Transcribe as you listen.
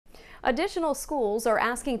Additional schools are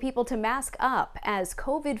asking people to mask up as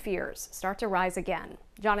COVID fears start to rise again.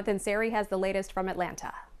 Jonathan Seri has the latest from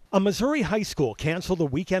Atlanta. A Missouri high school canceled a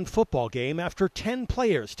weekend football game after 10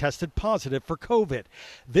 players tested positive for COVID.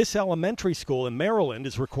 This elementary school in Maryland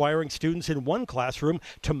is requiring students in one classroom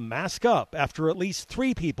to mask up after at least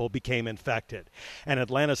 3 people became infected. And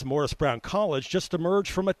Atlanta's Morris Brown College just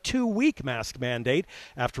emerged from a 2-week mask mandate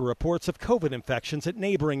after reports of COVID infections at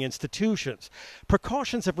neighboring institutions.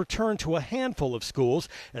 Precautions have returned to a handful of schools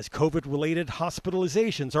as COVID-related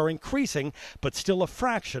hospitalizations are increasing, but still a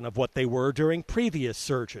fraction of what they were during previous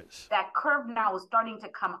surges. That curve now is starting to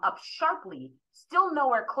come up sharply, still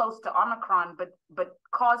nowhere close to Omicron, but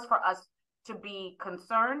cause for us to be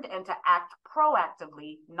concerned and to act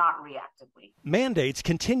proactively, not reactively. Mandates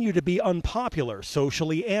continue to be unpopular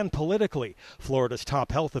socially and politically. Florida's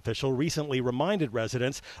top health official recently reminded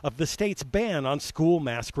residents of the state's ban on school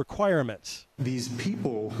mask requirements. These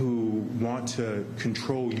people who want to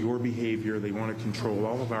control your behavior, they want to control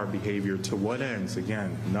all of our behavior, to what ends?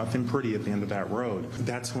 Again, nothing pretty at the end of that road.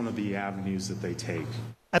 That's one of the avenues that they take.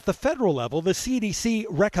 At the federal level, the CDC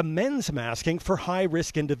recommends masking for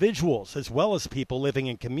high-risk individuals, as well as people living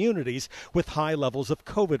in communities with high levels of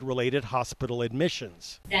COVID-related hospital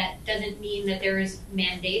admissions. That doesn't mean that there is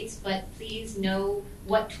mandates, but please know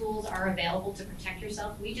what tools are available to protect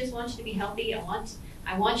yourself. We just want you to be healthy.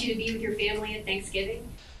 I want you to be with your family at Thanksgiving.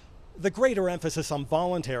 The greater emphasis on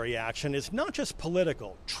voluntary action is not just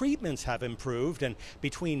political. Treatments have improved, and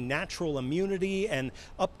between natural immunity and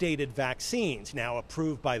updated vaccines now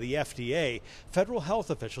approved by the FDA, federal health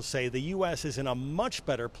officials say the U.S. is in a much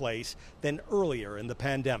better place than earlier in the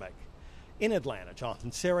pandemic. In Atlanta,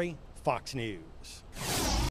 Jonathan Seri, Fox News.